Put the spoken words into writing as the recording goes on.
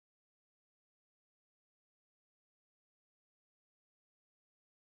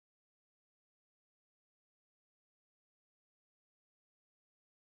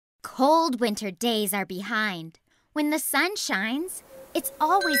cold winter days are behind. When the sun shines, it's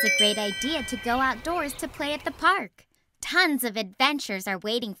always a great idea to go outdoors to play at the park. Tons of adventures are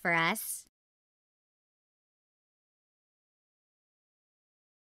waiting for us.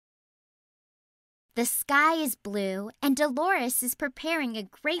 The sky is blue, and Dolores is preparing a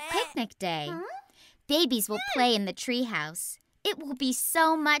great picnic day. Babies will play in the treehouse. It will be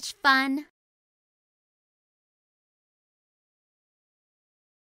so much fun.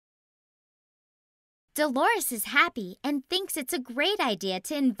 Dolores is happy and thinks it's a great idea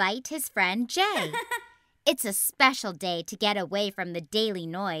to invite his friend Jay. It's a special day to get away from the daily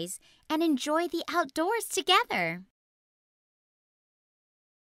noise and enjoy the outdoors together.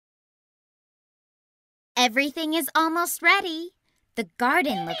 Everything is almost ready. The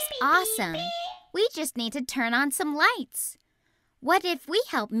garden looks awesome. We just need to turn on some lights. What if we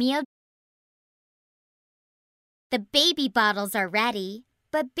help Mio? The baby bottles are ready,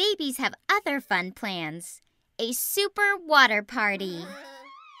 but babies have other fun plans. A super water party.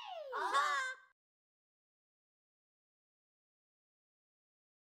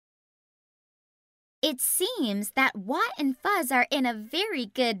 It seems that Watt and Fuzz are in a very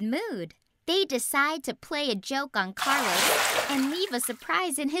good mood. They decide to play a joke on Carlos and leave a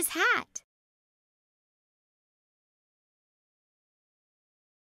surprise in his hat.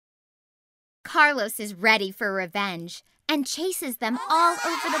 Carlos is ready for revenge and chases them all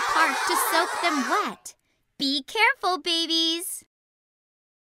over the park to soak them wet. Be careful, babies!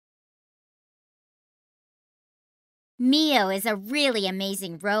 Mio is a really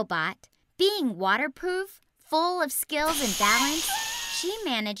amazing robot. Being waterproof, full of skills and balance, she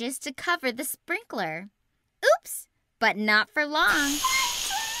manages to cover the sprinkler. Oops, but not for long.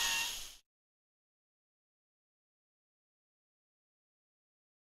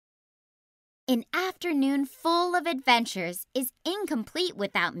 An afternoon full of adventures is incomplete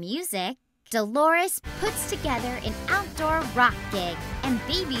without music. Dolores puts together an outdoor rock gig, and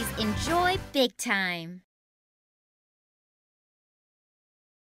babies enjoy big time.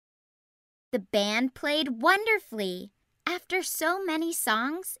 The band played wonderfully. After so many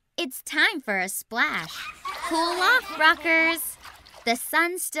songs, it's time for a splash. Cool off, rockers! The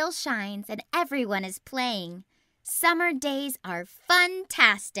sun still shines and everyone is playing. Summer days are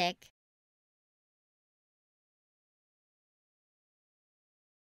fun-tastic.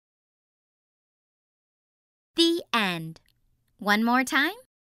 The end. One more time.